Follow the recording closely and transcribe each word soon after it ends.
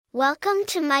Welcome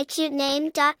to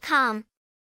mycutename.com.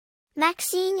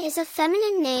 Maxine is a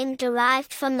feminine name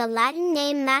derived from the Latin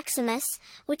name Maximus,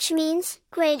 which means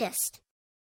greatest.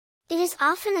 It is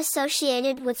often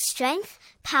associated with strength,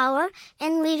 power,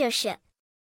 and leadership.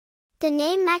 The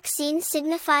name Maxine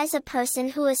signifies a person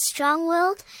who is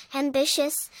strong-willed,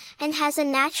 ambitious, and has a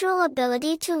natural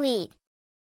ability to lead.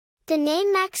 The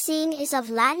name Maxine is of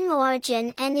Latin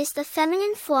origin and is the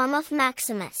feminine form of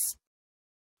Maximus.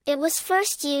 It was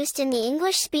first used in the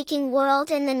English-speaking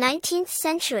world in the 19th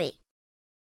century.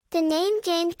 The name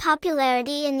gained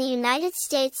popularity in the United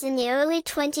States in the early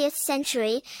 20th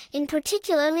century, in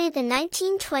particularly the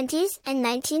 1920s and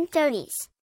 1930s.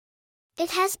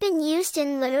 It has been used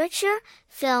in literature,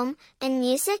 film, and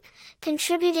music,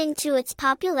 contributing to its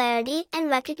popularity and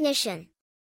recognition.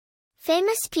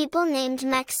 Famous people named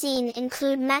Maxine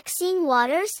include Maxine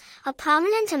Waters, a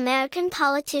prominent American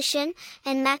politician,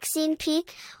 and Maxine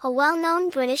Peake, a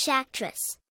well-known British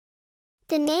actress.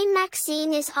 The name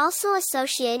Maxine is also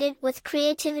associated with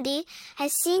creativity,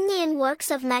 as seen in works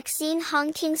of Maxine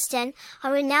Hong Kingston,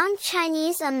 a renowned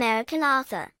Chinese-American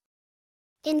author.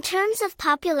 In terms of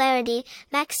popularity,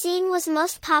 Maxine was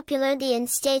most popular in the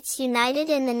States United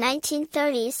in the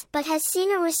 1930s but has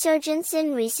seen a resurgence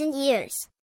in recent years.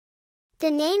 The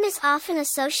name is often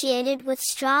associated with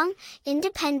strong,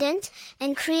 independent,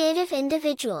 and creative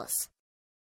individuals.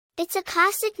 It's a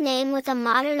classic name with a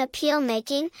modern appeal,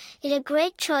 making it a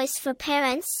great choice for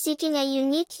parents seeking a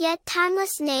unique yet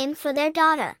timeless name for their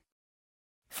daughter.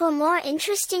 For more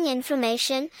interesting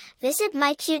information, visit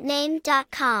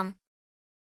mycutename.com.